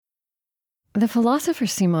The philosopher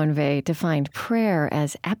Simone Weil defined prayer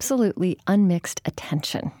as absolutely unmixed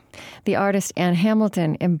attention. The artist Ann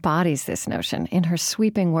Hamilton embodies this notion in her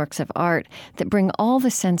sweeping works of art that bring all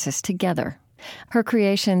the senses together. Her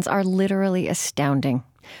creations are literally astounding.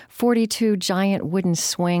 42 giant wooden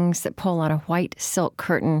swings that pull on a white silk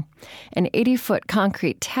curtain, an 80-foot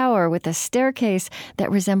concrete tower with a staircase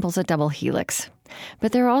that resembles a double helix.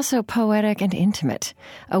 But they're also poetic and intimate.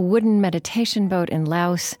 A wooden meditation boat in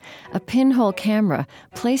Laos, a pinhole camera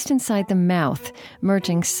placed inside the mouth,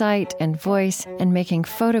 merging sight and voice and making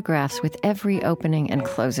photographs with every opening and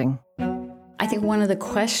closing. I think one of the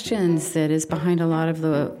questions that is behind a lot of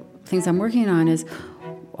the things I'm working on is,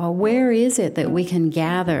 where is it that we can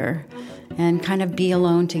gather and kind of be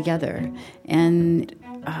alone together? And,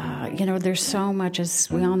 there's so much,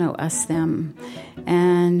 as we all know, us, them.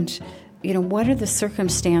 And what are the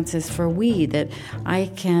circumstances for we that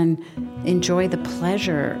I can enjoy the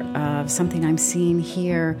pleasure of something I'm seeing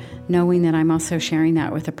here, knowing that I'm also sharing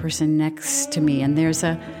that with a person next to me. And there's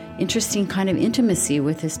a interesting kind of intimacy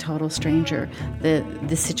with this total stranger that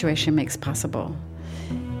this situation makes possible.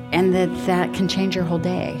 And that can change your whole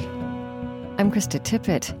day. I'm Krista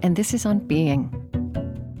Tippett, and this is On Being.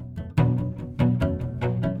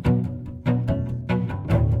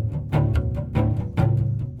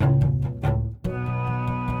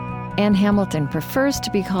 Ann Hamilton prefers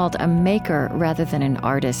to be called a maker rather than an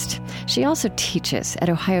artist. She also teaches at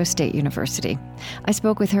Ohio State University. I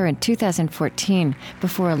spoke with her in 2014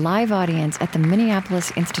 before a live audience at the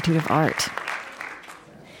Minneapolis Institute of Art.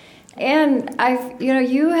 And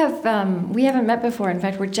you have, we haven't met before. In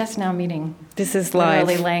fact, we're just now meeting. This is live.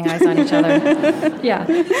 Literally laying eyes on each other.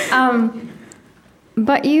 Yeah.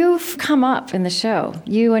 But you've come up in the show.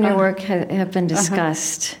 You and your work have been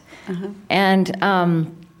discussed. And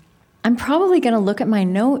I'm probably going to look at my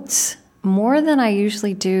notes more than I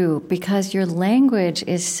usually do because your language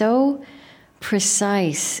is so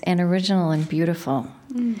precise and original and beautiful.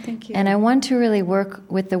 Thank you. And I want to really work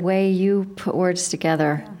with the way you put words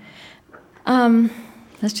together.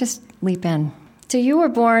 Let's just leap in. So you were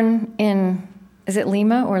born in, is it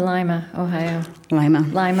Lima or Lima, Ohio? Lima,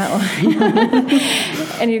 Ohio.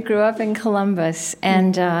 And you grew up in Columbus.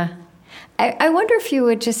 And I wonder if you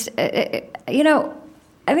would just,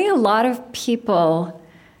 I think a lot of people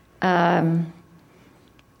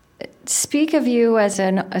speak of you as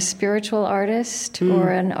a spiritual artist or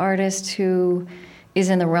an artist who is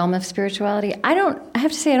in the realm of spirituality. I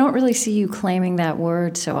have to say, I don't really see you claiming that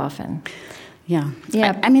word so often. Yeah.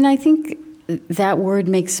 Yeah. I think that word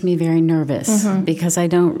makes me very nervous because I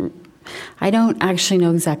don't actually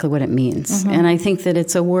know exactly what it means. And I think that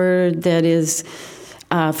it's a word that is,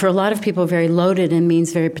 for a lot of people, very loaded and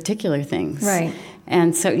means very particular things. Right.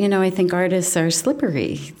 And so, I think artists are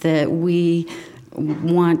slippery, that we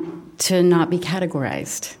want to not be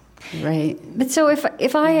categorized, right? But so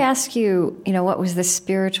if I ask you, what was the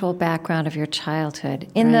spiritual background of your childhood,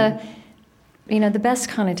 in the best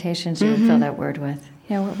connotations you would fill that word with,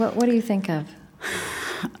 what do you think of?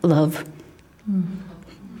 Love.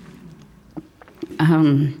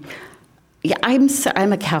 I'm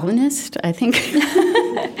a Calvinist, I think.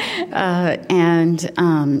 I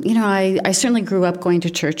certainly grew up going to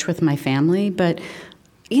church with my family, but,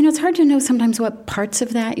 it's hard to know sometimes what parts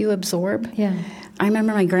of that you absorb. Yeah. I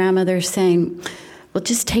remember my grandmother saying, well,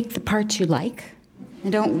 just take the parts you like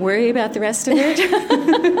and don't worry about the rest of it.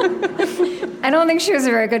 I don't think she was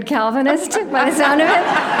a very good Calvinist by the sound of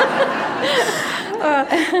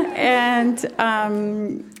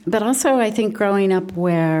it. But also I think growing up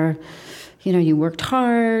where you worked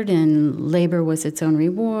hard and labor was its own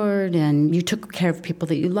reward and you took care of people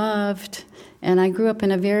that you loved. And I grew up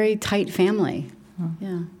in a very tight family.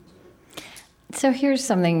 Yeah. So here's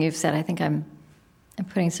something you've said. I think I'm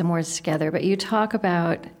putting some words together. But you talk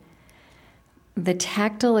about the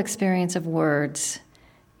tactile experience of words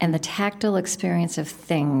and the tactile experience of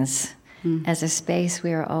things as a space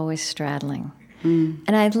we are always straddling.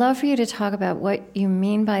 And I'd love for you to talk about what you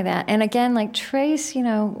mean by that. And again, trace,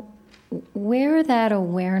 where that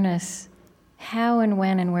awareness, how and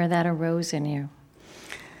when and where that arose in you.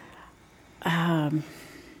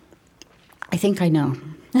 I think I know.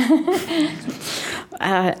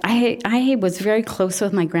 I was very close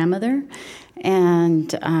with my grandmother,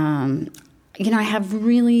 and I have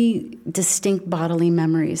really distinct bodily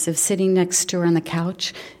memories of sitting next to her on the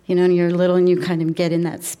couch. And you're little, and you kind of get in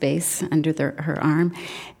that space under her arm,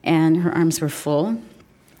 and her arms were full,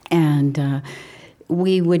 and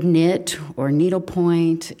we would knit or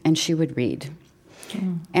needlepoint, and she would read.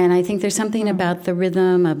 And I think there's something about the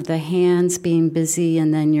rhythm of the hands being busy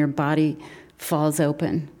and then your body falls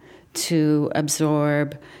open to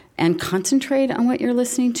absorb and concentrate on what you're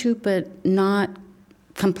listening to, but not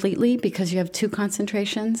completely, because you have two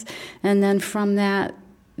concentrations. And then from that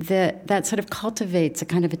sort of cultivates a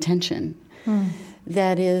kind of attention.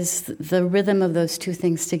 That is the rhythm of those two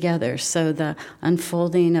things together. So the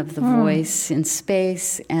unfolding of the voice in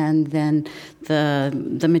space, and then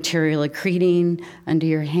the material accreting under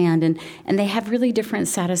your hand. And they have really different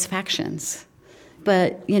satisfactions.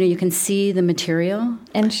 But, you can see the material.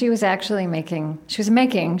 And she was actually she was a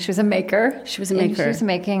maker. She was a maker. She was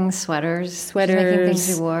making sweaters. She was making things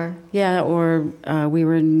you wore. Yeah, or we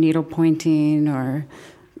were needle pointing, or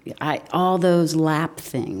all those lap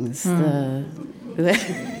things, the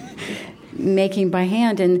making by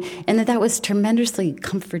hand. And that was tremendously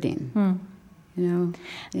comforting, Yeah.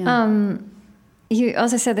 You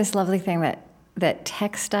also said this lovely thing that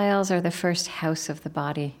textiles are the first house of the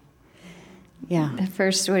body. Yeah. The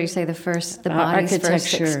first, what do you say, the body's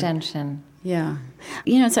first extension. Yeah.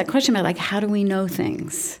 It's that question about, how do we know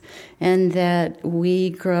things? And that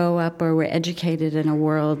we grow up, or we're educated in a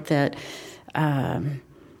world that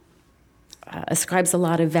ascribes a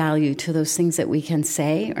lot of value to those things that we can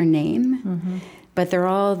say or name. But there are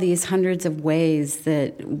all these hundreds of ways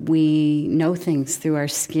that we know things through our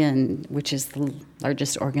skin, which is the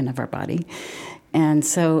largest organ of our body. And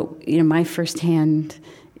so, my first hand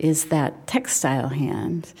is that textile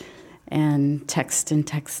hand, and text and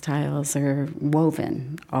textiles are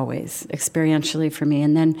woven always experientially for me.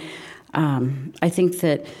 And then I think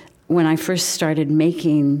that when I first started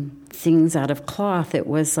making things out of cloth, it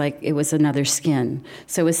was like it was another skin.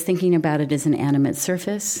 So I was thinking about it as an animate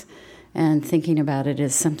surface, and thinking about it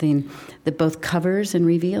as something that both covers and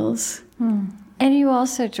reveals. And you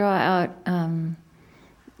also draw out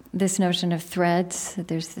this notion of threads.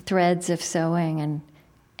 There's the threads of sewing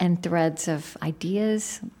and threads of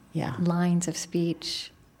ideas, lines of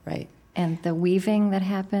speech. Right. And the weaving that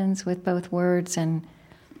happens with both words and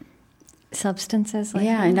substances.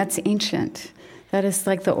 And that's ancient. That is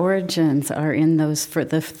like the origins are in those, for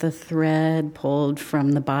the thread pulled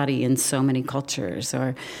from the body in so many cultures,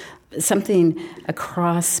 or something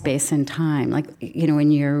across space and time. Like,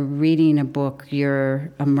 when you're reading a book,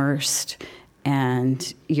 you're immersed,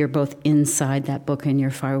 and you're both inside that book and you're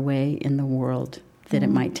far away in the world that it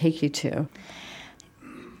might take you to.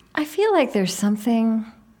 I feel like there's something,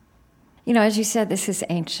 as you said, this is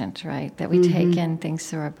ancient, right? That we take in things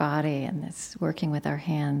through our body, and it's working with our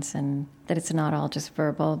hands, and that it's not all just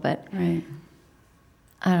verbal. But right.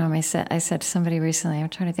 I don't know, I said to somebody recently, I'm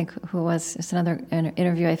trying to think who it was, it's another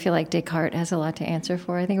interview, I feel like Descartes has a lot to answer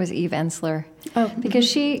for. I think it was Eve Ensler. Oh, because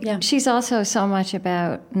she's also so much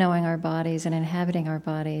about knowing our bodies and inhabiting our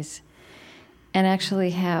bodies, and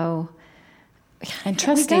actually how... And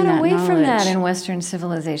trusting that knowledge. We got away from that in Western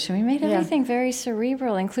civilization. We made everything very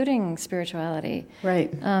cerebral, including spirituality.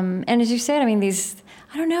 Right. And as you said,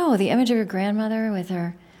 the image of your grandmother with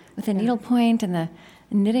the needlepoint and the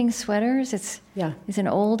knitting sweaters, it's an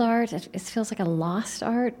old art. It feels like a lost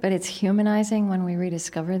art, but it's humanizing when we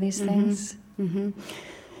rediscover these things.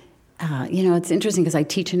 It's interesting because I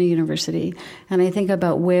teach in a university, and I think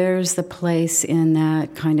about where's the place in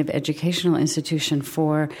that kind of educational institution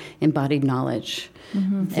for embodied knowledge.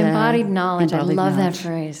 Embodied knowledge. I love that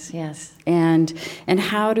phrase, yes. And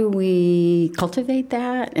how do we cultivate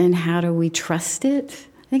that, and how do we trust it?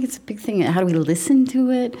 I think it's a big thing. How do we listen to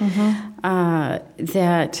it?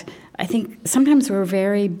 That I think sometimes we're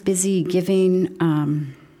very busy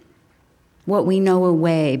giving what we know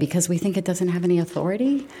away because we think it doesn't have any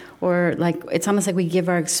authority, or it's almost like we give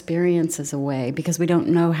our experiences away because we don't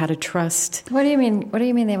know how to trust. What do you mean? What do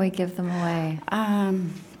you mean that we give them away?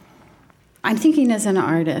 I'm thinking as an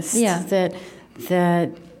artist that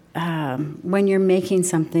when you're making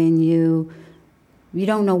something, you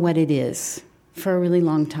don't know what it is for a really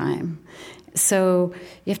long time. So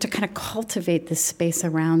you have to kind of cultivate this space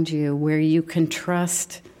around you where you can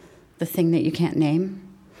trust the thing that you can't name.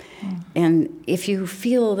 And if you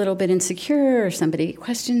feel a little bit insecure, or somebody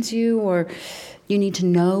questions you, or you need to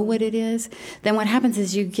know what it is, then what happens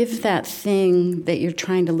is you give that thing that you're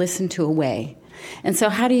trying to listen to away. And so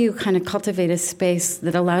how do you kind of cultivate a space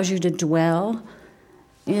that allows you to dwell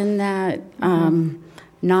in that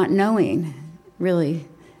not knowing, really,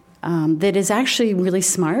 that is actually really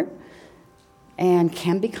smart and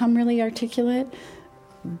can become really articulate,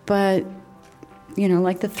 but...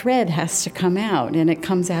 like the thread has to come out, and it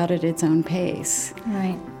comes out at its own pace.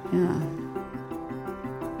 Right. Yeah.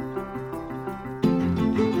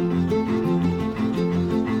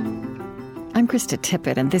 I'm Krista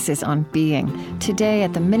Tippett, and this is On Being. Today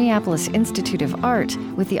at the Minneapolis Institute of Art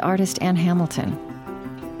with the artist Ann Hamilton.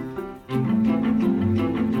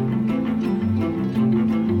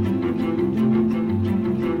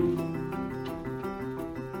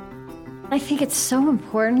 think it's so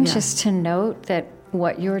important just to note that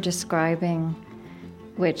what you're describing,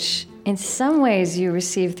 which in some ways you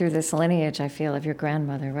received through this lineage, I feel, of your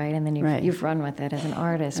grandmother, right? And then you've run with it as an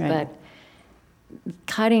artist. Right. But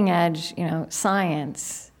cutting edge,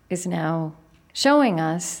 science is now showing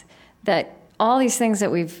us that all these things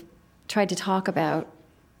that we've tried to talk about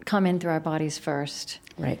come in through our bodies first.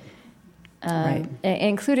 Right.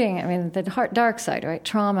 Including, the dark side, right?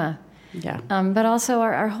 Trauma. Yeah. But also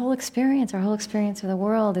our whole experience of the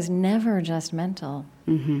world is never just mental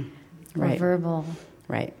or verbal.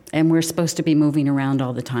 Right. And we're supposed to be moving around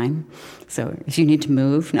all the time. So if you need to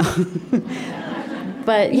move, no.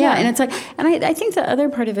 But and it's like, and I think the other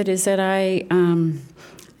part of it is that I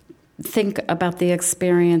think about the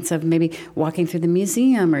experience of maybe walking through the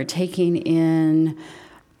museum or taking in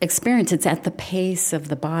experience. It's at the pace of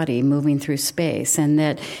the body moving through space, and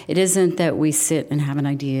that it isn't that we sit and have an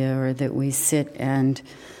idea or that we sit and,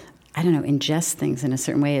 ingest things in a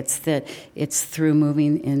certain way. It's that it's through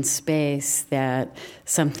moving in space that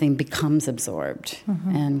something becomes absorbed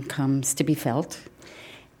and comes to be felt.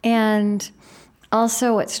 And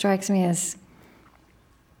also what strikes me is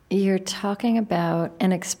you're talking about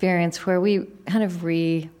an experience where we kind of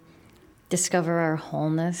rediscover our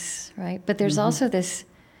wholeness, right? But there's also this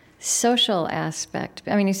social aspect.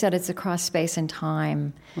 You said it's across space and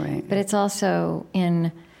time, right? But it's also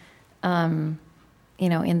in,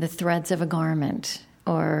 in the threads of a garment,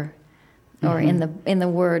 or in the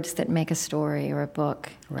words that make a story or a book.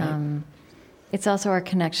 Right. It's also our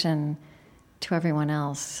connection to everyone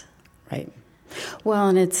else. Right. Well,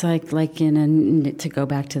 and it's like to go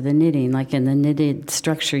back to the knitting, like in the knitted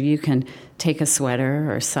structure, you can take a sweater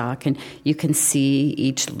or a sock and you can see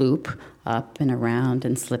each loop up and around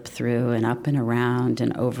and slip through and up and around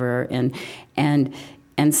and over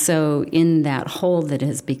and so in that whole that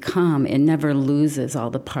has become, it never loses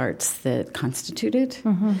all the parts that constitute it.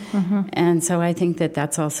 And so I think that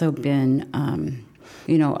that's also been,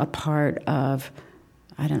 a part of,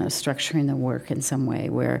 structuring the work in some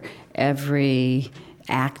way where every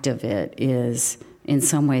act of it is in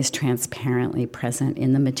some ways transparently present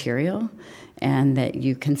in the material, and that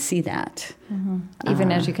you can see that.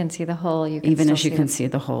 Even as you can see the whole, you can see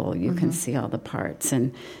the whole, you can see all the parts,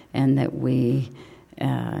 and that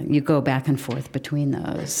you go back and forth between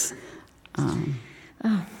those.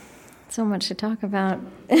 So much to talk about.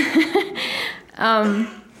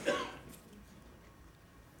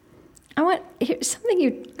 I want something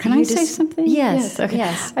you. Can I say something? Yes. Okay.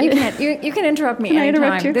 Yes. You can interrupt me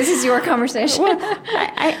anytime. This is your conversation. Well,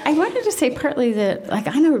 I wanted to say partly that,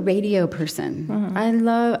 I'm a radio person.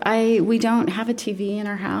 We don't have a TV in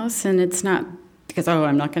our house, and it's not because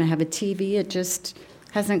I'm not going to have a TV. It just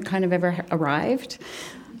hasn't kind of ever arrived,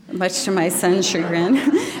 much to my son's chagrin.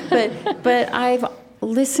 But I've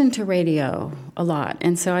listened to radio a lot,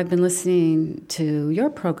 and so I've been listening to your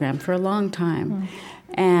program for a long time.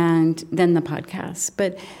 And then the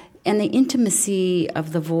podcast, and the intimacy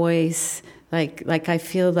of the voice, like I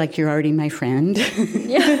feel like you're already my friend, and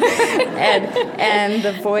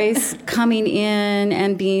the voice coming in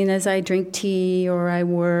and being as I drink tea or I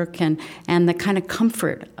work, and the kind of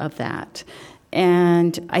comfort of that.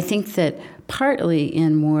 And I think that partly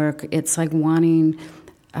in work, it's like wanting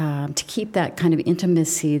to keep that kind of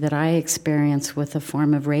intimacy that I experience with a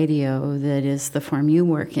form of radio that is the form you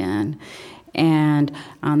work in. And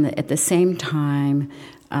at the same time,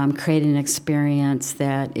 create an experience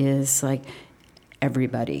that is like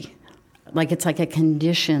everybody. Like it's like a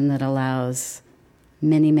condition that allows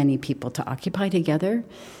many, many people to occupy together,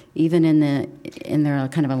 even in their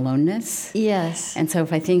kind of aloneness. Yes. And so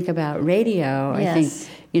if I think about radio, I think,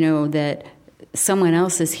 that someone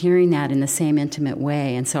else is hearing that in the same intimate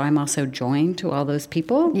way. And so I'm also joined to all those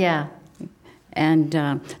people. Yeah. And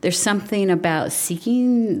there's something about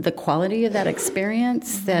seeking the quality of that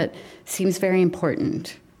experience that seems very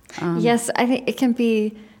important. Yes, I think it can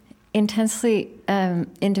be intensely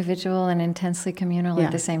individual and intensely communal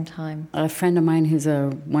at the same time. A friend of mine who's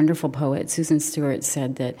a wonderful poet, Susan Stewart,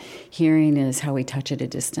 said that hearing is how we touch at a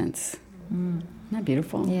distance. Isn't that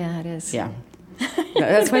beautiful? Yeah, it is. Yeah.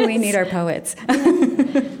 That's why we need our poets.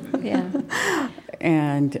 Yeah.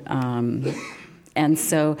 And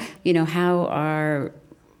so,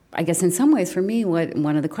 I guess in some ways for me,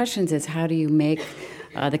 one of the questions is how do you make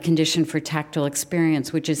the condition for tactile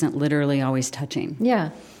experience, which isn't literally always touching? Yeah.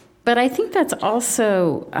 But I think that's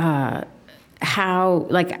also how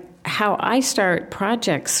I start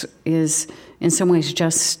projects is in some ways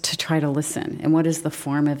just to try to listen. And what is the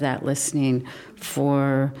form of that listening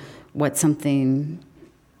for what something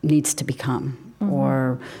needs to become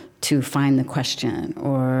or to find the question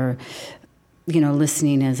or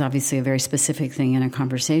listening is obviously a very specific thing in a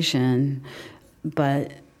conversation,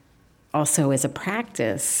 but also as a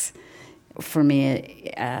practice for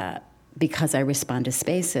me, because I respond to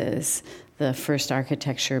spaces, the first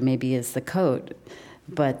architecture maybe is the coat,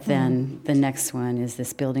 but then the next one is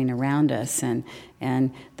this building around us, and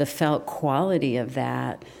the felt quality of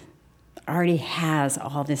that already has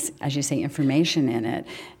all this, as you say, information in it.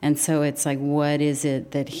 And so it's like, what is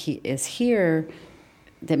it that is here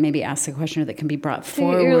that maybe asks a question or that can be brought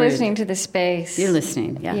forward? You're listening to the space. You're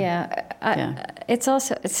listening, yeah. Yeah. It's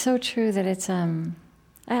so true that it's, I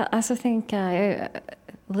also think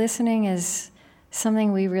listening is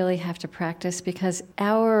something we really have to practice, because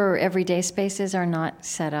our everyday spaces are not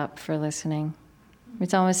set up for listening.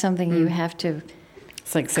 It's almost something you have to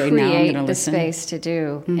it's like, say, create now I'm gonna the listen. Space to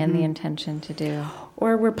do and the intention to do.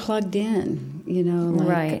 Or we're plugged in,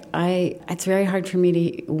 Right. It's very hard for me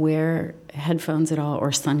to wear headphones at all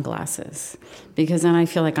or sunglasses, because then I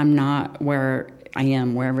feel like I'm not where I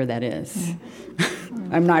am, wherever that is.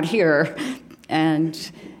 I'm not here.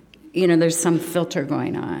 And, there's some filter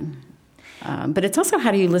going on. But it's also,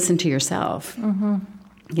 how do you listen to yourself? And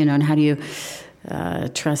how do you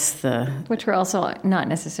trust the... Which we're also not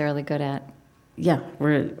necessarily good at. Yeah,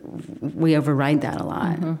 we override that a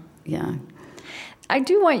lot. Yeah. I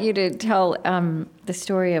do want you to tell the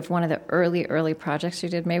story of one of the early projects you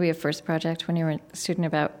did, maybe a first project when you were a student,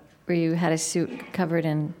 about where you had a suit covered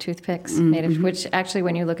in toothpicks, made of, which actually,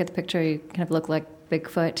 when you look at the picture, you kind of look like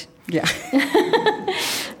Bigfoot. Yeah.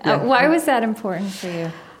 Why was that important for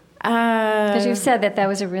you? Because you said that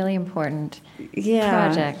was a really important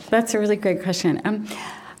project. That's a really great question.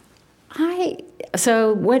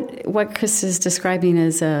 So what Chris is describing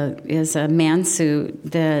is a man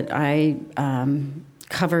suit that I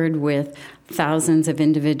covered with thousands of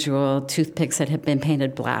individual toothpicks that have been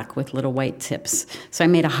painted black with little white tips. So I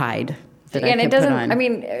made a hide that I could put on. I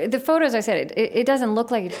mean, the photos I said, it doesn't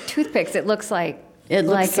look like toothpicks. It looks like a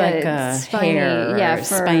spiny, hair,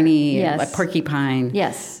 spiny, yes. a porcupine,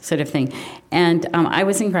 yes, sort of thing. And I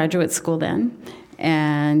was in graduate school then,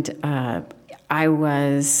 and I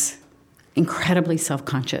was incredibly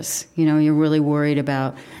self-conscious. You're really worried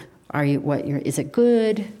about, is it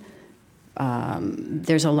good?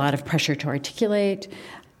 There's a lot of pressure to articulate.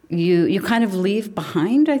 You kind of leave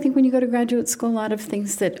behind, I think, when you go to graduate school, a lot of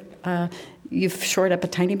things that you've shored up a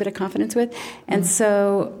tiny bit of confidence with. And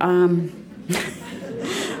so,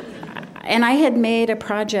 and I had made a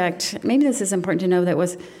project, maybe this is important to know, that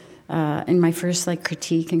was in my first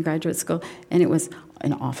critique in graduate school, and it was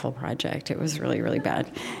an awful project. It was really, really bad.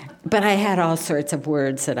 But I had all sorts of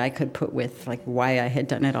words that I could put with why I had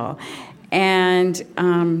done it all. And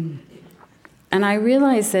I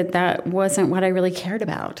realized that wasn't what I really cared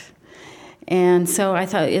about. And so I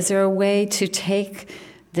thought, is there a way to take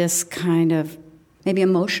this kind of maybe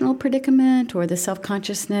emotional predicament or the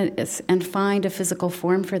self-consciousness and find a physical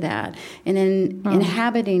form for that? And in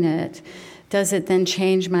inhabiting it, does it then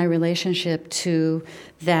change my relationship to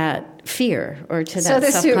that fear or to that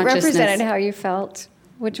self-consciousness? So the suit represented how you felt,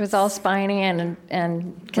 which was all spiny and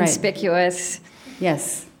conspicuous. Right.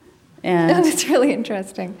 Yes. And that's really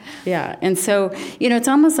interesting. Yeah. And so, it's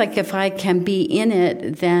almost like if I can be in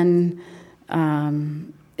it, then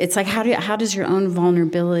it's like, how does your own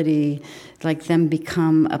vulnerability then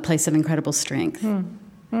become a place of incredible strength?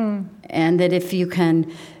 And that if you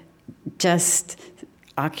can just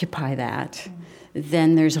occupy that,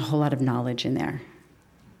 then there's a whole lot of knowledge in there.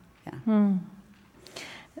 Yeah.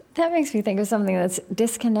 That makes me think of something that's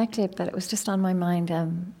disconnected, but it was just on my mind.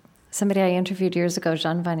 Somebody I interviewed years ago,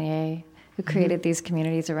 Jean Vanier, who created these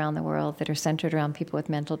communities around the world that are centered around people with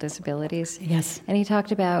mental disabilities. Yes. And he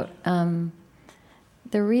talked about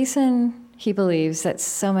the reason he believes that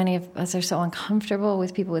so many of us are so uncomfortable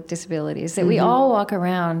with people with disabilities, that we all walk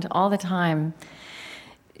around all the time,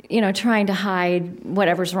 trying to hide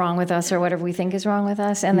whatever's wrong with us or whatever we think is wrong with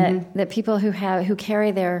us, and that people who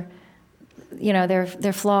carry their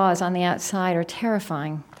flaws on the outside are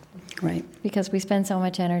terrifying. Right. Because we spend so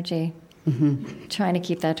much energy trying to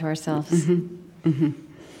keep that to ourselves.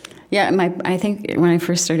 Yeah, I think when I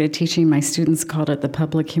first started teaching, my students called it the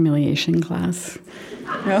public humiliation class.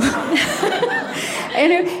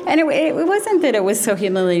 And it wasn't that it was so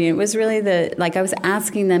humiliating. It was really I was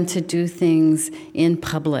asking them to do things in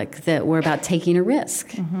public that were about taking a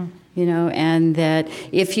risk. And that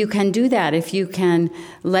if you can do that, if you can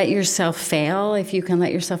let yourself fail, if you can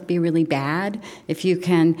let yourself be really bad, if you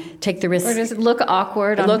can take the risk... Or just look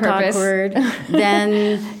awkward on purpose.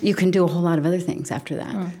 Then you can do a whole lot of other things after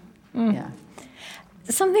that. Yeah.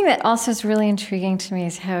 Something that also is really intriguing to me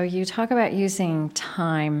is how you talk about using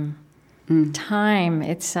time time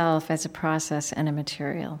itself as a process and a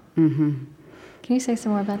material. Mm-hmm. Can you say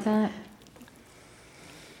some more about that?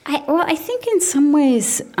 I think in some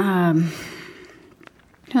ways, I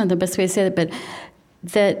don't know the best way to say it, but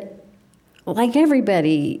that, like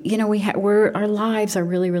everybody, our lives are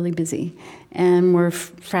really, really busy, and we're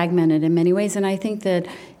fragmented in many ways. And I think that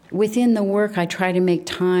within the work, I try to make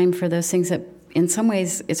time for those things that, in some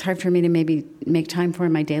ways, it's hard for me to maybe make time for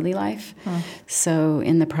in my daily life. So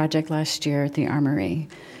in the project last year at the Armory,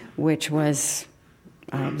 which was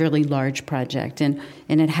a really large project, and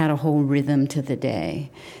it had a whole rhythm to the day,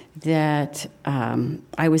 that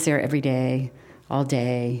I was there every day, all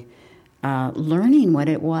day, learning what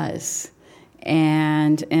it was.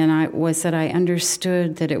 And I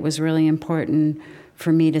understood that it was really important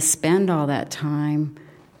for me to spend all that time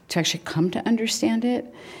to actually come to understand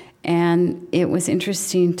it. And it was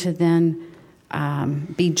interesting to then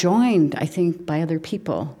be joined, I think, by other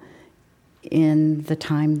people in the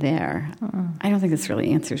time there. I don't think this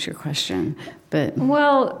really answers your question, but...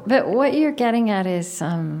 Well, but what you're getting at is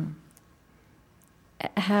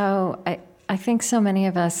how I think so many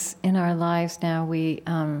of us in our lives now,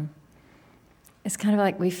 it's kind of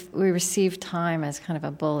like we receive time as kind of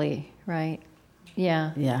a bully, right?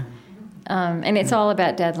 Yeah. Yeah. And it's all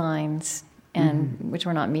about deadlines, and which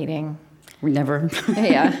we're not meeting. We never.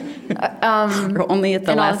 Yeah. We're only at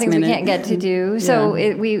the last minute. And all the things we can't get to do. So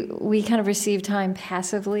Yeah. we kind of receive time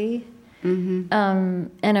passively. And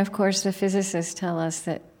of course, the physicists tell us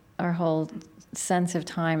that our whole sense of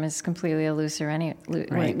time is completely illusory.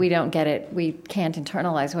 Right. We don't get it. We can't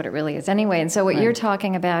internalize what it really is anyway. And so what you're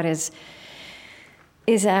talking about is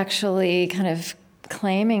actually kind of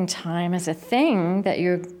claiming time as a thing that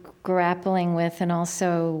you're grappling with and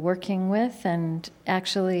also working with, and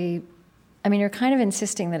actually, I mean, you're kind of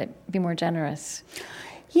insisting that it be more generous.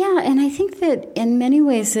 Yeah, and I think that in many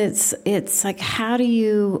ways it's like, how do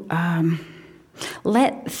you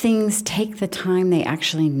let things take the time they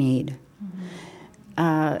actually need?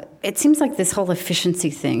 It seems like this whole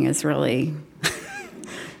efficiency thing is really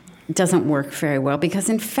doesn't work very well, because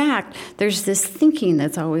in fact there's this thinking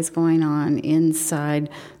that's always going on inside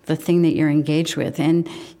the thing that you're engaged with, and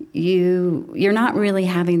you're not really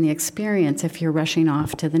having the experience if you're rushing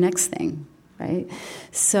off to the next thing, right?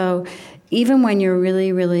 So even when you're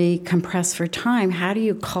really, really compressed for time, how do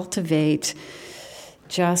you cultivate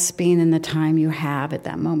just being in the time you have at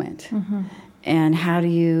that moment? And how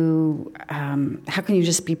can you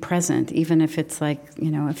just be present, even if it's like,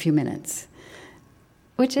 a few minutes?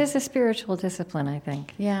 Which is a spiritual discipline, I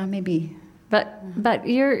think. Yeah, maybe. But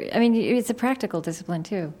it's a practical discipline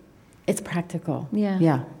too. It's practical. Yeah.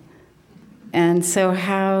 Yeah. And so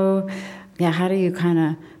how do you kind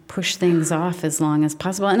of push things off as long as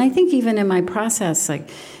possible? And I think even in my process, like,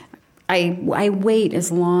 I wait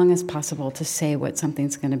as long as possible to say what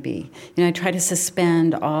something's going to be. I try to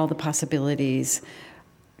suspend all the possibilities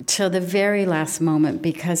till the very last moment,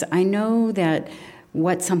 because I know that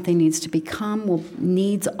what something needs to become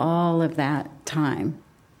needs all of that time.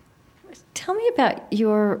 Tell me about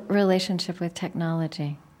your relationship with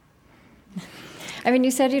technology. I mean,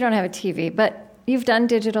 you said you don't have a TV, but you've done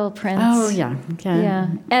digital prints. Oh, yeah. Okay. Yeah.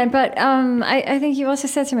 But I think you also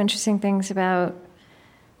said some interesting things about,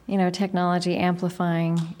 technology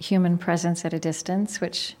amplifying human presence at a distance,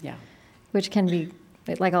 which can be,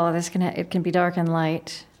 like all of this, it can be dark and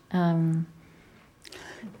light. I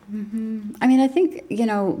mean, I think,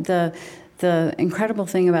 the incredible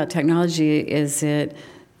thing about technology is it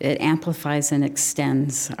amplifies and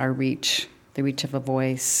extends our reach, the reach of a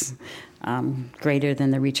voice, greater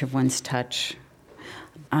than the reach of one's touch.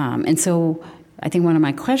 And so I think one of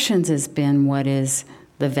my questions has been, what is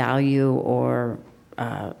the value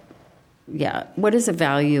what is a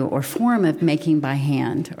value or form of making by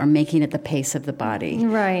hand, or making at the pace of the body,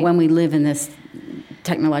 right, when we live in this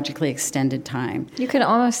technologically extended time? You could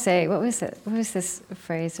almost say, what was this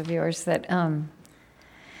phrase of yours, that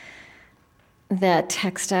that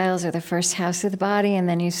textiles are the first house of the body, and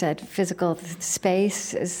then you said physical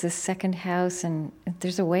space is the second house, and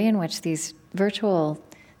there's a way in which these virtual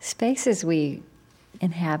spaces we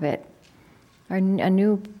inhabit are a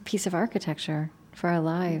new piece of architecture for our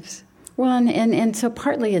lives. Well, and so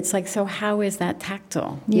partly it's like, so how is that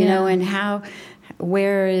tactile? Yeah. And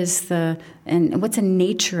where is and what's the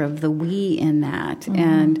nature of the we in that?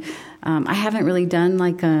 And I haven't really done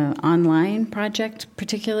like an online project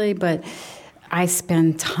particularly, but I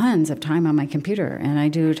spend tons of time on my computer, and I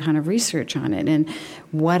do a ton of research on it, and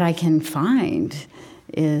what I can find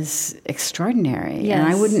is extraordinary. Yes. And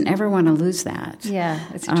I wouldn't ever want to lose that. Yeah,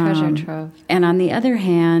 it's a treasure trove. And on the other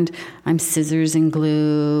hand, I'm scissors and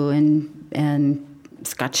glue and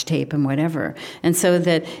Scotch tape and whatever. And so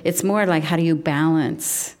that it's more like, how do you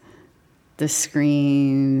balance the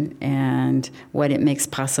screen and what it makes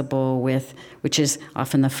possible with, which is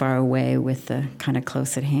often the far away, with the kind of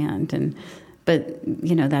close at hand. But,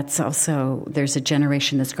 that's also, there's a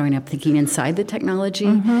generation that's growing up thinking inside the technology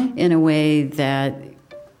in a way that,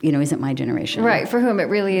 isn't my generation. Right, for whom it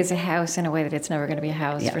really is a house in a way that it's never going to be a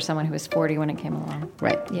house for someone who was 40 when it came along.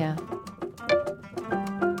 Right. Yeah.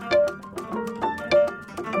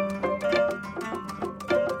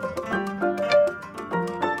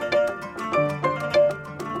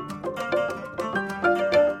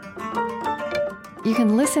 You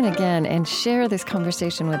can listen again and share this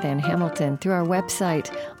conversation with Ann Hamilton through our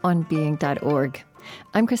website, onbeing.org.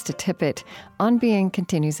 I'm Krista Tippett. On Being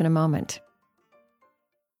continues in a moment.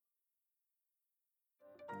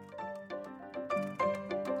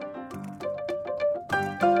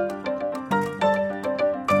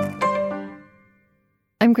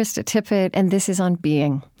 I'm Krista Tippett, and this is On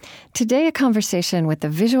Being. Today, a conversation with the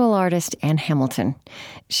visual artist Ann Hamilton.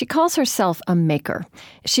 She calls herself a maker.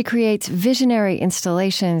 She creates visionary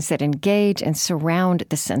installations that engage and surround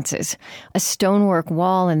the senses. A stonework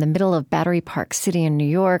wall in the middle of Battery Park City in New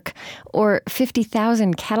York, or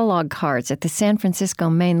 50,000 catalog cards at the San Francisco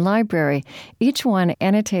Main Library, each one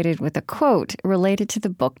annotated with a quote related to the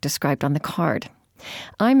book described on the card.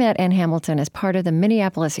 I met Ann Hamilton as part of the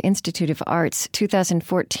Minneapolis Institute of Art's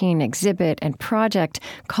 2014 exhibit and project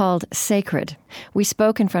called Sacred. We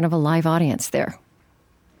spoke in front of a live audience there.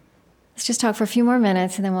 Let's just talk for a few more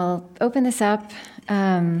minutes, and then we'll open this up.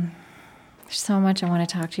 There's so much I want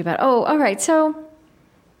to talk to you about. Oh, all right. So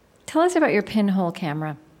tell us about your pinhole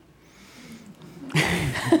camera.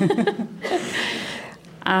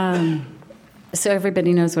 So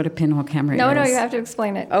everybody knows what a pinhole camera is. No, you have to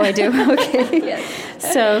explain it. Oh, I do? Okay.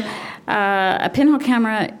 Yes. So a pinhole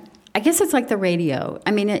camera, I guess it's like the radio.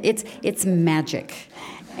 I mean, it's magic.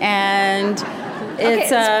 And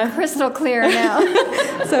it's crystal clear now.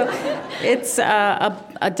 So it's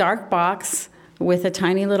a dark box with a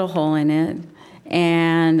tiny little hole in it.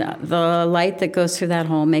 And the light that goes through that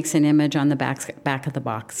hole makes an image on the back of the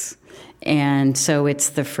box. And so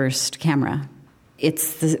it's the first camera.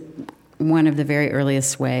 It's one of the very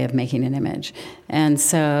earliest way of making an image. And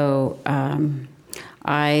so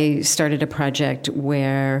I started a project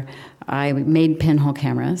where I made pinhole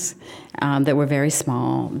cameras that were very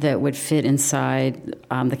small, that would fit inside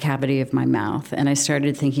the cavity of my mouth. And I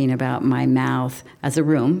started thinking about my mouth as a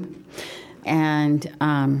room. And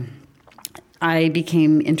I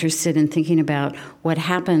became interested in thinking about what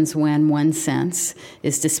happens when one sense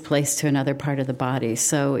is displaced to another part of the body.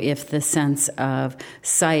 So if the sense of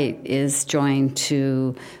sight is joined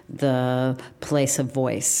to the place of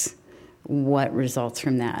voice, what results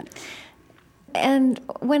from that? And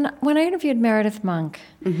when I interviewed Meredith Monk,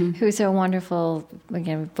 who's a wonderful,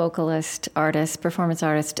 vocalist, artist, performance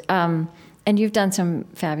artist, and you've done some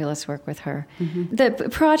fabulous work with her, the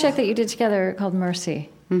project that you did together called Mercy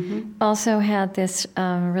also had this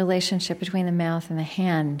relationship between the mouth and the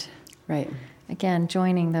hand. Right. Again,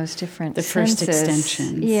 joining those different the senses. First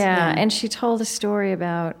extensions. Yeah, and she told a story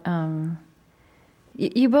about,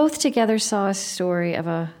 you both together saw a story of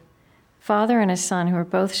a father and a son who were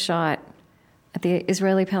both shot at the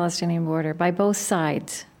Israeli-Palestinian border by both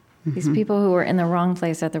sides. These people who were in the wrong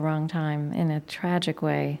place at the wrong time in a tragic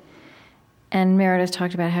way. And Meredith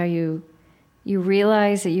talked about how you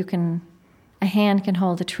realize that a hand can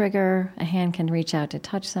hold a trigger, a hand can reach out to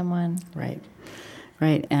touch someone. Right.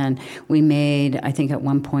 And we made, I think at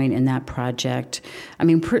one point in that project,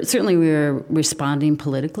 certainly we were responding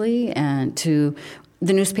politically and to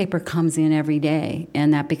the newspaper comes in every day,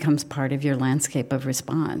 and that becomes part of your landscape of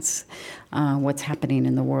response, what's happening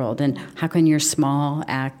in the world. And how can your small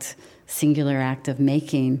act, singular act of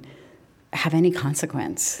making have any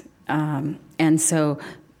consequence? And so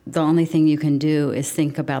the only thing you can do is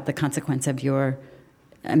think about the consequence of your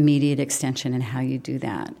immediate extension and how you do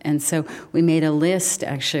that. And so we made a list,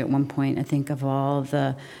 actually, at one point, I think, of all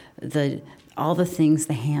the things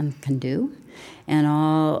the hand can do and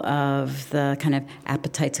all of the kind of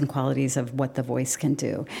appetites and qualities of what the voice can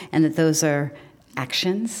do, and that those are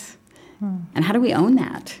actions. And how do we own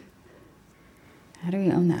that?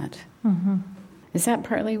 Is that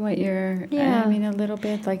partly what you're, yeah. A little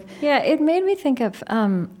bit like... Yeah, it made me think of,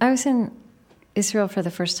 I was in Israel for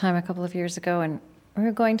the first time a couple of years ago, and we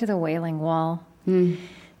were going to the Wailing Wall,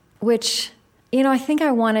 which, I think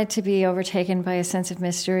I wanted to be overtaken by a sense of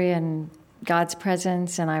mystery and God's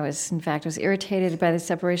presence, and I was irritated by the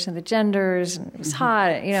separation of the genders, and it was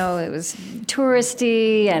hot, it was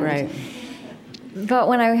touristy, and... Right.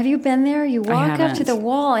 But have you been there? You walk up to the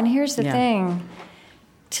wall, and here's the thing.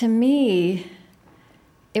 to me,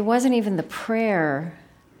 it wasn't even the prayer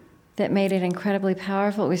that made it incredibly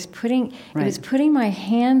powerful. It was putting my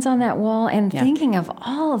hands on that wall and thinking of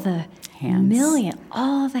all the hands.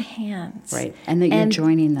 All the hands. Right, and that you're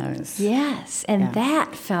joining those. Yes, and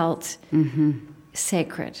that felt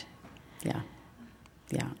sacred. Yeah,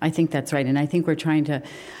 I think that's right. And I think we're trying to,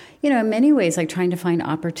 in many ways, like trying to find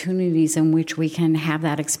opportunities in which we can have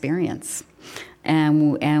that experience.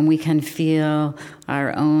 And we can feel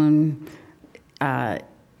our own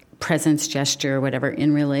presence, gesture, whatever,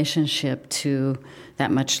 in relationship to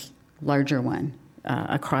that much larger one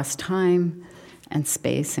across time and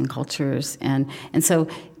space and cultures. And so,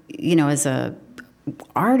 as a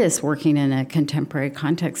artist working in a contemporary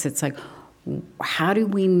context, it's like, how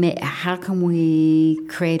can we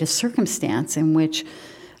create a circumstance in which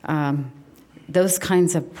those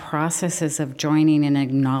kinds of processes of joining and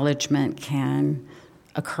acknowledgement can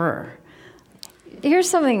occur? Here's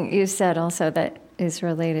something you said also that is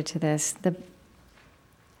related to this.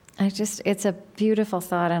 It's a beautiful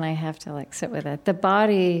thought, and I have to sit with it. The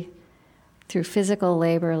body, through physical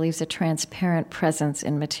labor, leaves a transparent presence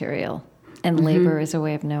in material, and labor is a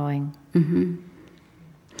way of knowing. Mm-hmm.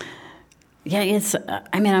 Yeah,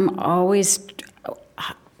 I'm always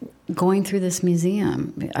going through this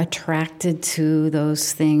museum, attracted to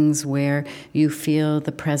those things where you feel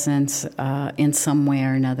the presence in some way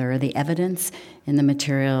or another, or the evidence in the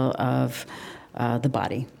material of the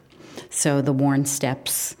body. So the worn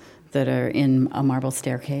steps that are in a marble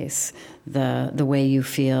staircase, the way you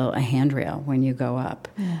feel a handrail when you go up,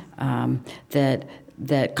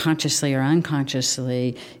 that consciously or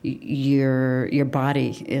unconsciously your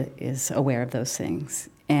body is aware of those things.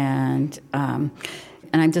 And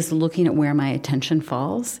I'm just looking at where my attention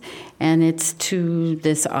falls, and it's to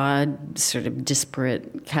this odd, sort of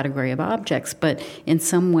disparate category of objects. But in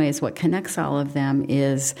some ways, what connects all of them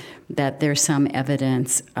is that there's some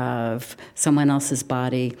evidence of someone else's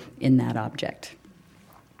body in that object.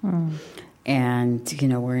 And,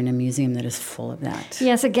 we're in a museum that is full of that.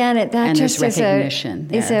 Yes, again, that just is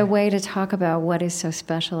a way to talk about what is so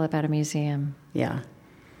special about a museum. Yeah.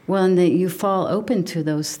 Well, and that you fall open to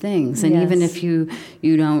those things. And even if you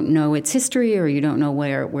don't know its history, or you don't know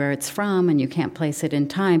where it's from, and you can't place it in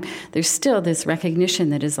time, there's still this recognition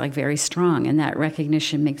that is very strong. And that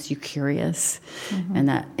recognition makes you curious,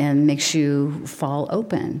 and makes you fall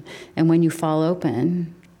open. And when you fall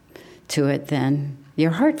open to it, then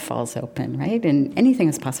your heart falls open, right? And anything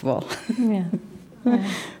is possible.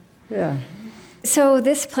 Yeah. So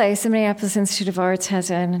this place, the Minneapolis Institute of Arts,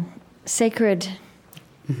 has a sacred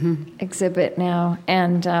exhibit now,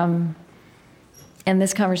 and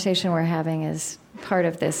this conversation we're having is part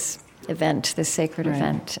of this event, this sacred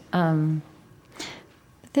event.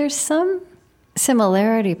 There's some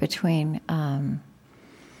similarity between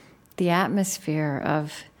the atmosphere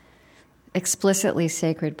of explicitly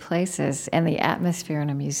sacred places and the atmosphere in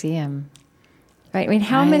a museum, right? I mean,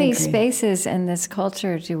 how many spaces in this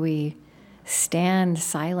culture do we stand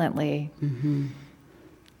silently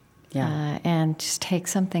and just take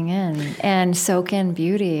something in and soak in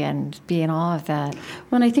beauty and be in awe of that?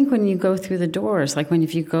 Well, and I think when you go through the doors,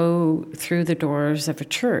 if you go through the doors of a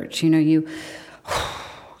church,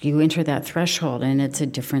 you enter that threshold, and it's a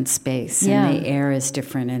different space, and the air is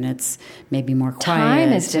different, and it's maybe more quiet.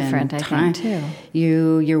 Time is different, I think, too.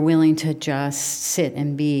 You're willing to just sit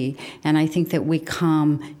and be, and I think that we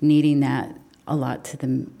come needing that a lot to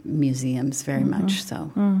the museums, very much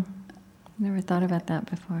so. Never thought about that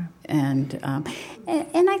before. And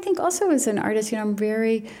I think also as an artist, I'm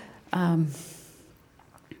very. I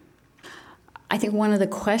think one of the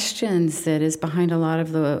questions that is behind a lot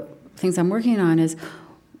of the things I'm working on is,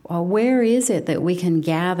 where is it that we can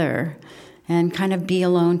gather and kind of be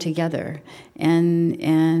alone together?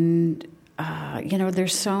 And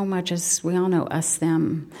there's so much, as we all know, us,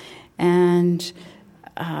 them. And,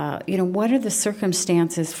 what are the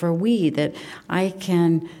circumstances for we that I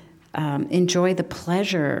can enjoy the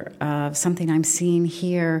pleasure of something I'm seeing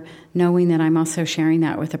here, knowing that I'm also sharing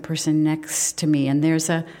that with a person next to me. And there's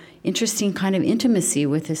a interesting kind of intimacy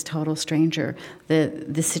with this total stranger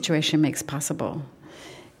that this situation makes possible.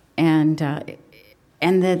 And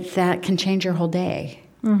that can change your whole day.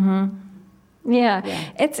 Yeah.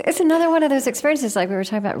 It's another one of those experiences, like we were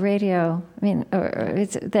talking about radio. I mean, or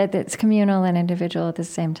it's communal and individual at the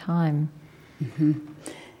same time.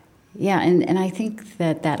 Yeah, and I think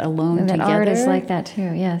that alone and that together, art is like that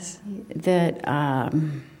too. Yes. That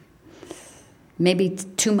maybe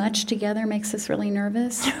too much together makes us really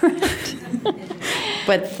nervous.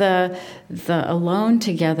 But the alone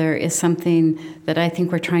together is something that I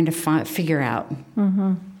think we're trying to figure out.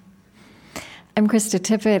 I'm Krista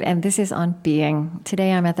Tippett, and this is On Being.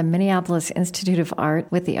 Today I'm at the Minneapolis Institute of Art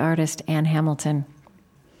with the artist Ann Hamilton.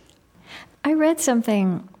 I read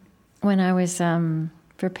something when I was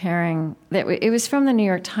preparing, that it was from the New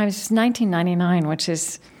York Times. It was 1999, which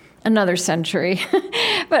is another century,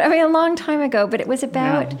 but I mean a long time ago. But it was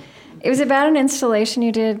about an installation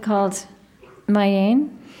you did called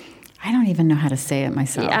Mayen. I don't even know how to say it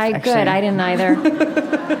myself. Good. I didn't either.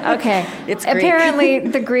 Okay. It's Greek. Apparently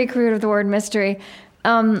the Greek root of the word mystery.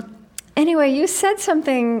 Anyway, you said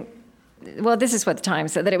something, well, this is what the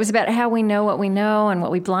Times said, that it was about how we know what we know and what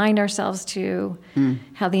we blind ourselves to,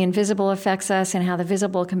 how the invisible affects us and how the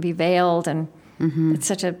visible can be veiled. And it's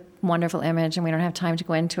such a wonderful image, and we don't have time to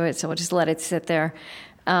go into it, so we'll just let it sit there.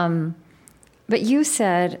 But you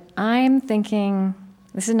said, I'm thinking...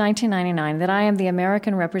 This is 1999, that I am the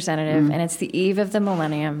American representative, and it's the eve of the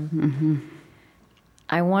millennium.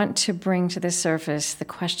 I want to bring to the surface the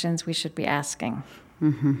questions we should be asking.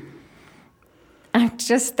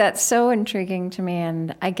 That's so intriguing to me,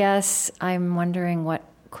 and I guess I'm wondering what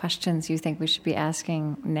questions you think we should be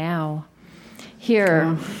asking now,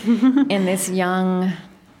 here, in this young,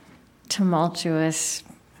 tumultuous,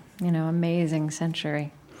 amazing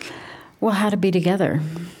century. Well, how to be together.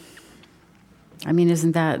 I mean,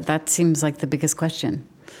 isn't that seems like the biggest question,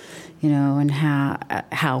 and how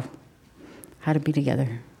to be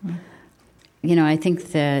together. I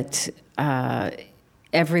think that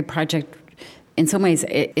every project, in some ways,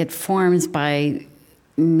 it forms by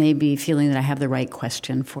maybe feeling that I have the right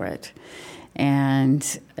question for it.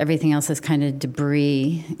 And everything else is kind of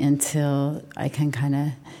debris until I can kind of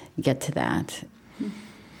get to that.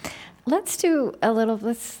 Let's do a little.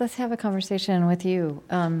 Let's have a conversation with you.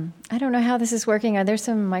 I don't know how this is working. Are there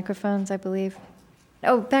some microphones? I believe.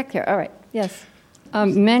 Oh, back there. All right. Yes.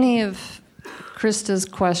 Many of Krista's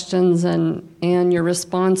questions and your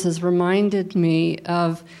responses reminded me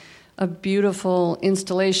of a beautiful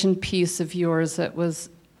installation piece of yours that was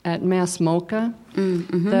at Mass MoCA.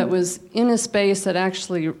 That was in a space that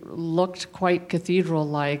actually looked quite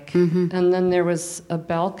cathedral-like, and then there was a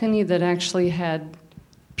balcony that actually had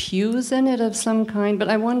pews in it of some kind, but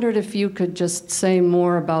I wondered if you could just say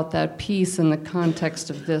more about that piece in the context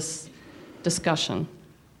of this discussion.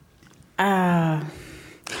 And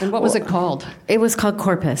what was it called? It was called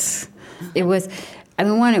Corpus. It was,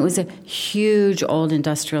 it was a huge old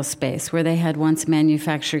industrial space where they had once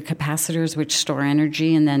manufactured capacitors which store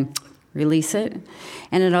energy and then release it.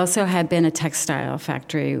 And it also had been a textile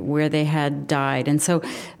factory where they had dyed, and so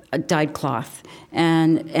dyed cloth.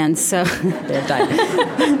 And so they're dyed.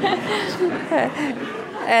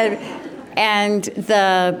 and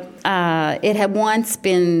it had once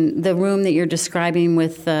been the room that you're describing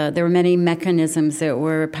with there were many mechanisms that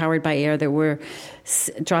were powered by air that were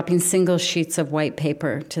dropping single sheets of white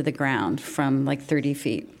paper to the ground from like 30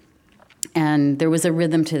 feet. And there was a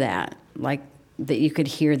rhythm to that, like that you could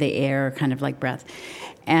hear the air, kind of like breath.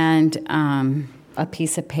 And a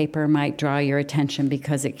piece of paper might draw your attention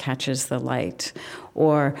because it catches the light,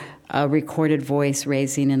 or a recorded voice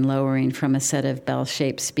raising and lowering from a set of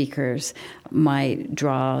bell-shaped speakers might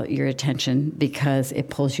draw your attention because it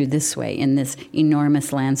pulls you this way in this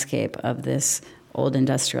enormous landscape of this old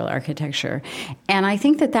industrial architecture. And I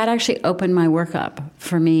think that actually opened my work up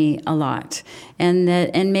for me a lot, and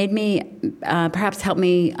made me perhaps help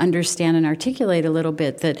me understand and articulate a little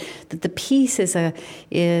bit that the piece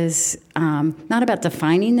is not about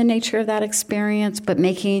defining the nature of that experience, but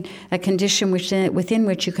making a condition within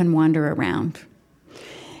which you can wander around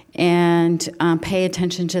and pay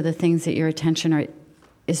attention to the things that your attention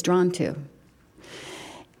is drawn to,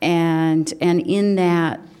 and in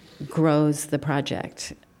that grows the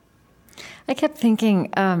project. I kept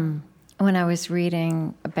thinking when I was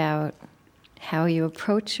reading about how you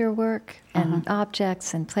approach your work and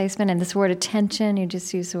objects and placement, and this word attention, you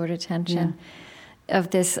just use the word attention,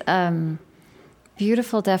 of this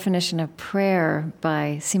beautiful definition of prayer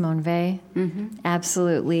by Simone Weil.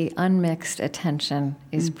 Absolutely unmixed attention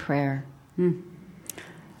is prayer.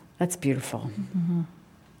 That's beautiful.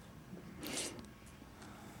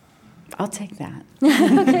 I'll take that.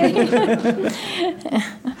 Okay.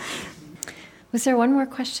 Was there one more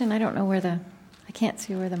question? I don't know where I can't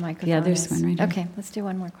see where the microphone is. Yeah, there's one right here. Okay, let's do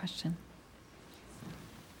one more question.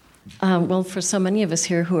 Well, for so many of us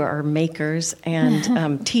here who are makers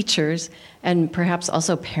and teachers and perhaps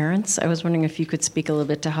also parents, I was wondering if you could speak a little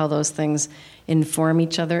bit to how those things inform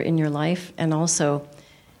each other in your life, and also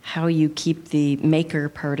how you keep the maker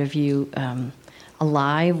part of you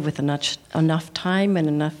alive with enough time and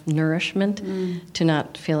enough nourishment to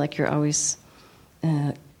not feel like you're always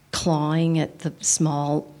clawing at the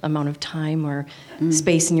small amount of time or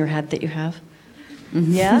space in your head that you have.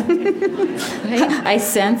 Yeah? I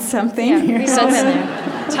sense something. Yeah, we sense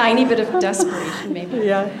a tiny bit of desperation, maybe.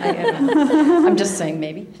 Yeah. I'm just saying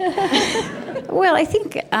maybe. Well, I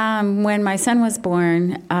think when my son was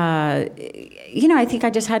born, I think I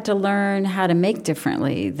just had to learn how to make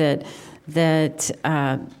differently. That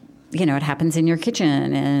it happens in your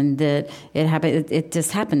kitchen, and that it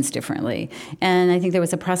just happens differently. And I think there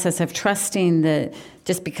was a process of trusting that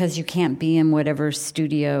just because you can't be in whatever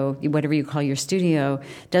studio, whatever you call your studio,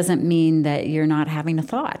 doesn't mean that you're not having a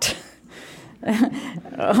thought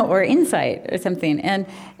or insight or something. And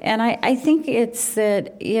I think it's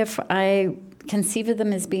that if I conceive of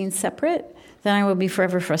them as being separate, then I will be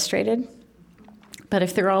forever frustrated. But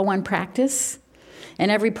if they're all one practice, and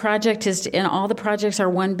every project and all the projects are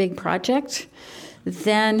one big project,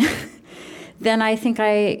 then I think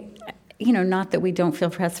not that we don't feel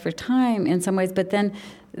pressed for time in some ways, but then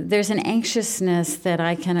there's an anxiousness that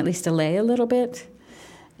I can at least allay a little bit.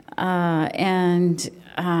 Sometimes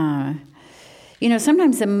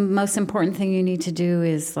the most important thing you need to do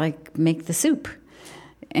is like make the soup.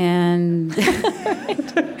 And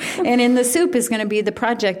and in the soup is going to be the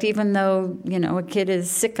project, even though a kid is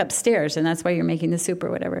sick upstairs, and that's why you're making the soup or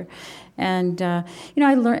whatever. And I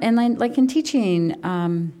learn, and like in teaching,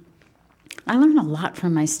 I learn a lot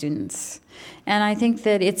from my students, and I think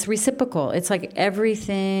that it's reciprocal. It's like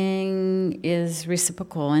everything is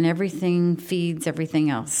reciprocal, and everything feeds everything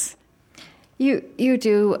else. You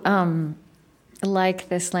do like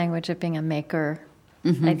this language of being a maker.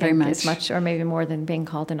 Mm-hmm, I think very much. as much or maybe more than being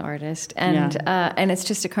called an artist. And and it's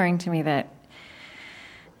just occurring to me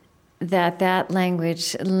that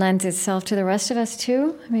language lends itself to the rest of us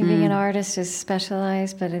too. I mean, being an artist is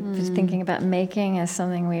specialized, but just thinking about making as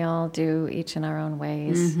something we all do each in our own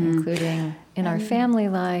ways, including in our family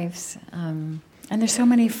lives. And there's so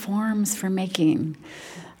many forms for making.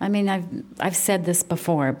 I mean, I've said this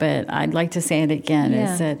before, but I'd like to say it again.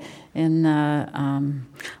 Yeah. Is that in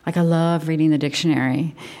I love reading the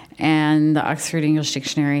dictionary, and the Oxford English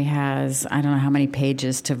Dictionary has I don't know how many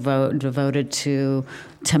pages devoted to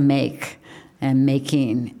make and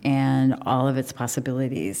making and all of its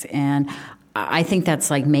possibilities. And I think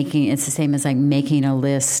that's like it's the same as like making a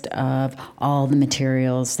list of all the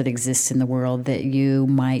materials that exist in the world that you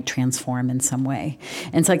might transform in some way.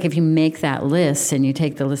 And it's like if you make that list and you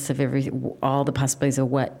take the list of all the possibilities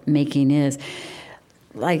of what making is,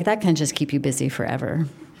 like that can just keep you busy forever.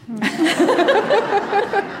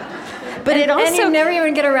 But it also... And you never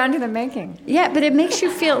even get around to the making. Yeah, but it makes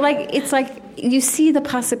you feel like it's like you see the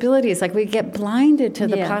possibilities. Like we get blinded to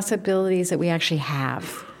the possibilities that we actually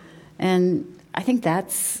have. And I think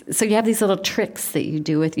so you have these little tricks that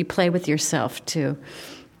you play with yourself to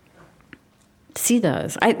see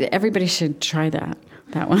those. Everybody should try that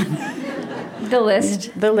one. The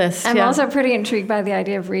list. The list, I'm also pretty intrigued by the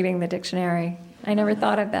idea of reading the dictionary. I never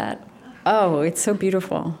thought of that. Oh, it's so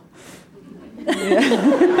beautiful.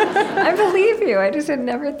 I believe you. I just had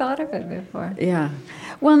never thought of it before. Yeah.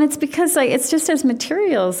 Well, and it's because it's just as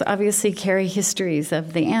materials obviously carry histories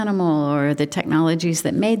of the animal or the technologies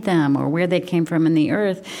that made them or where they came from in the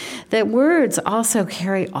earth, that words also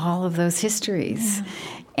carry all of those histories. Yeah.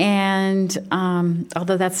 And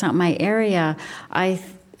although that's not my area,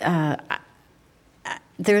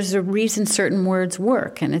 there's a reason certain words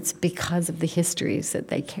work, and it's because of the histories that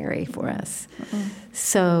they carry for us. Mm-hmm.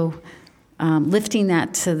 So lifting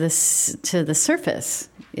that to the surface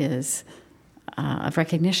of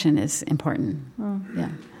recognition is important. Yeah.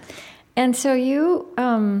 And so you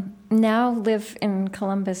now live in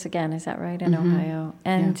Columbus again, is that right, in Ohio?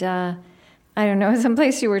 And I don't know,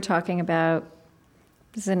 someplace you were talking about,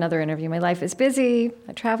 this is another interview, my life is busy,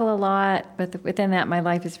 I travel a lot, but within that my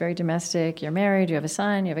life is very domestic. You're married, you have a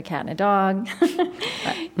son, you have a cat and a dog.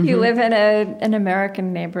 You live in an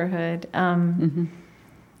American neighborhood.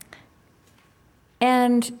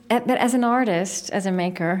 But as an artist, as a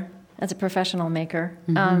maker, as a professional maker,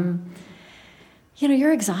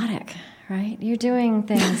 you're exotic, right? You're doing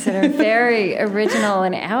things that are very original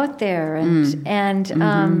and out there, and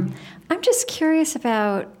I'm just curious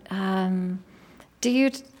about.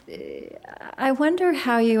 I wonder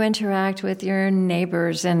how you interact with your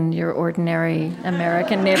neighbors in your ordinary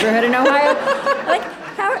American neighborhood in Ohio. Like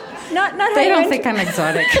how? Not how they don't think I'm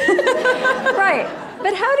exotic, right?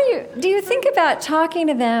 But how do you think about talking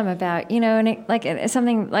to them about, like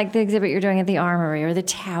something like the exhibit you're doing at the Armory or the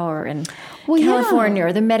Tower in California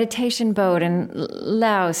or the meditation boat in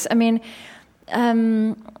Laos? I mean,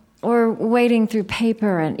 or wading through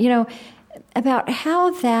paper and, about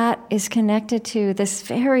how that is connected to this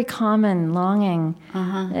very common longing,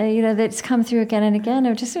 that's come through again and again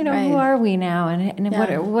of just, Right. who are we now, and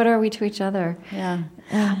Yeah. what are we to each other? Yeah.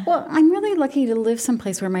 Well, I'm really lucky to live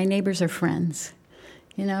someplace where my neighbors are friends,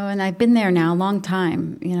 and I've been there now a long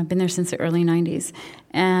time. I've been there since the early 90s.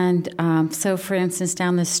 And so, for instance,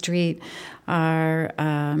 down the street are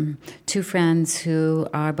two friends who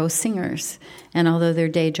are both singers. And although their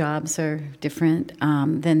day jobs are different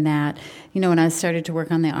than that, when I started to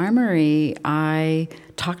work on the Armory, I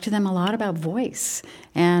talked to them a lot about voice.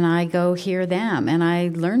 And I go hear them, and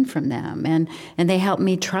I learn from them. And they help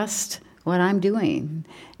me trust what I'm doing.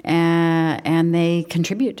 And they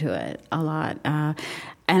contribute to it a lot.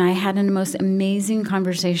 And I had a most amazing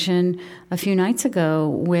conversation a few nights ago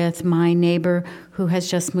with my neighbor who has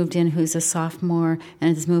just moved in, who's a sophomore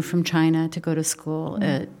and has moved from China to go to school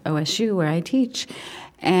at OSU, where I teach.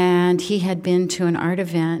 And he had been to an art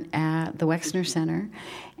event at the Wexner Center,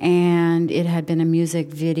 and it had been a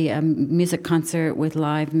music concert with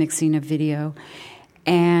live mixing of video.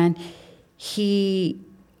 And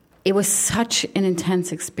it was such an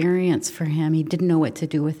intense experience for him. He didn't know what to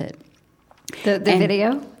do with it. The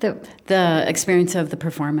video? The experience of the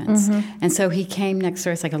performance. And so he came next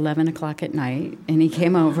door. It's like 11 o'clock at night. And he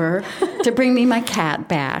came over to bring me my cat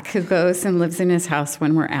back, who goes and lives in his house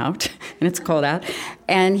when we're out. And it's cold out.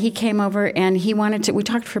 And he came over and we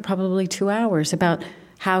talked for probably 2 hours about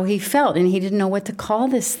how he felt. And he didn't know what to call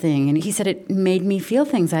this thing. And he said it made me feel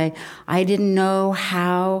things I didn't know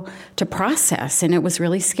how to process. And it was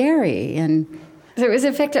really scary. And so it was the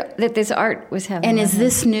effect that this art was having. And is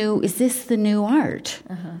this the new art?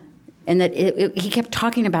 And that he kept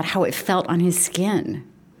talking about how it felt on his skin.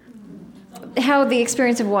 How the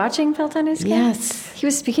experience of watching felt on his skin? Yes. He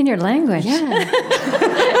was speaking your language. Yeah.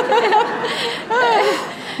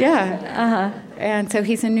 Yeah. And so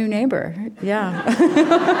he's a new neighbor. Yeah.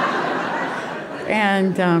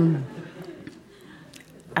 And,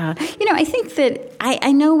 I think that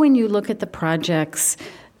I know when you look at the projects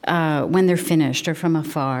when they're finished or from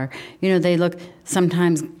afar, they look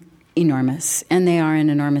sometimes enormous, and they are in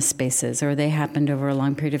enormous spaces, or they happened over a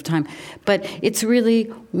long period of time. But it's really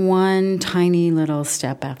one tiny little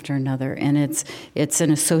step after another, and it's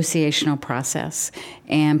an associational process.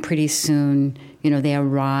 And pretty soon, they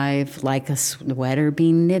arrive like a sweater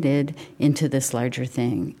being knitted into this larger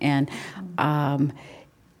thing. And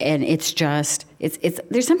it's just,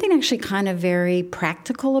 there's something actually kind of very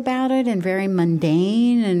practical about it, and very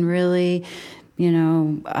mundane, and really,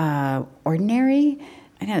 ordinary.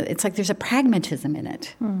 I know, it's like there's a pragmatism in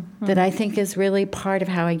it that I think is really part of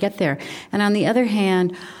how I get there. And on the other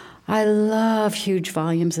hand, I love huge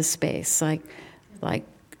volumes of space. Like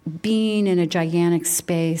being in a gigantic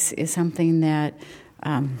space is something that,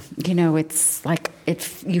 it's like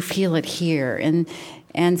you feel it here.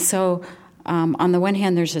 And so on the one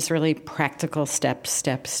hand, there's this really practical step.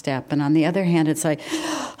 And on the other hand, it's like,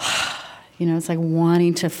 it's like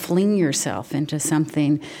wanting to fling yourself into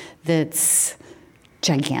something that's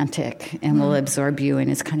gigantic and will absorb you, and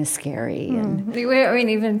it's kind of scary. And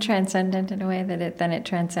even transcendent in a way that it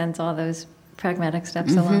transcends all those pragmatic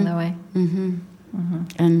steps along the way.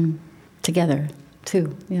 And together,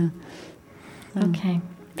 too, yeah. Okay.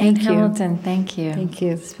 Thank Anne you. Hamilton, thank you. Thank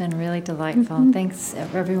you. It's been really delightful. Thanks,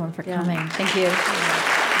 everyone, for coming. Thank you.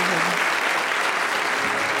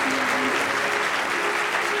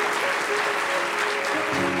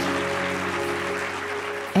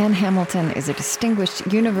 Anne Hamilton is a distinguished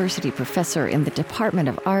university professor in the Department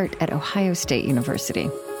of Art at Ohio State University.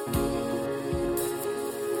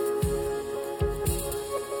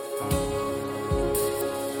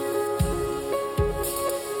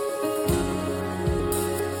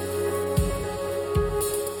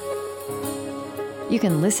 You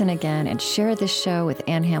can listen again and share this show with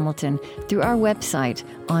Anne Hamilton through our website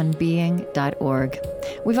on being.org.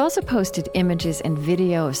 We've also posted images and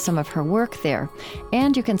video of some of her work there,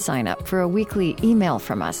 and you can sign up for a weekly email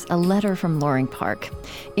from us, a letter from Loring Park.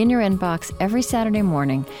 In your inbox every Saturday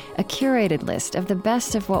morning, a curated list of the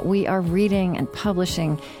best of what we are reading and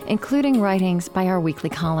publishing, including writings by our weekly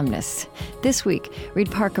columnists. This week, read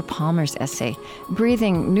Parker Palmer's essay,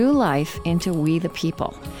 Breathing New Life into We the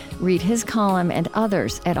People. Read his column and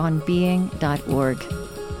others at onbeing.org.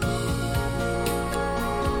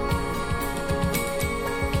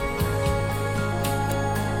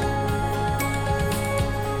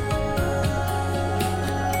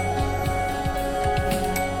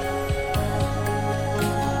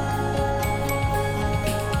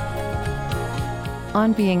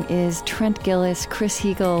 On Being is Trent Gillis, Chris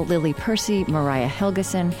Heagle, Lily Percy, Mariah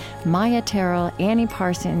Helgeson, Maya Terrell, Annie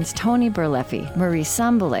Parsons, Tony Berleffi, Marie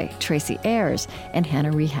Samboulay, Tracy Ayers, and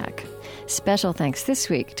Hannah Rehak. Special thanks this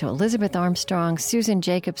week to Elizabeth Armstrong, Susan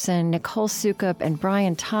Jacobson, Nicole Sukup, and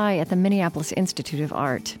Brian Ty at the Minneapolis Institute of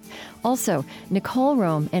Art. Also, Nicole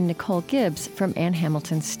Rome and Nicole Gibbs from Ann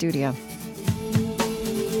Hamilton's studio.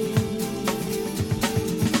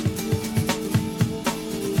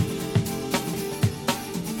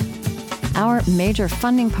 Our major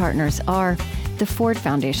funding partners are the Ford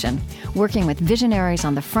Foundation, working with visionaries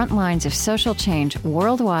on the front lines of social change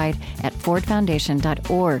worldwide at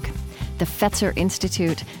fordfoundation.org. The Fetzer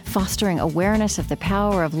Institute, fostering awareness of the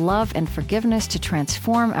power of love and forgiveness to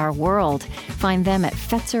transform our world. Find them at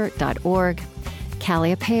fetzer.org.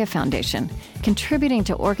 Calliopeia Foundation, contributing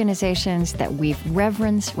to organizations that weave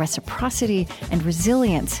reverence, reciprocity, and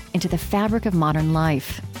resilience into the fabric of modern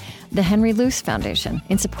life. The Henry Luce Foundation,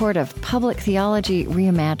 in support of public theology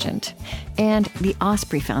reimagined. And the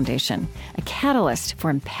Osprey Foundation, a catalyst for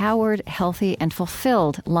empowered, healthy, and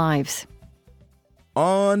fulfilled lives.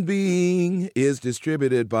 On Being is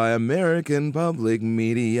distributed by American Public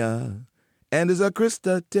Media and is a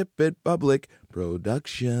Krista Tippett Public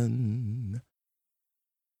production.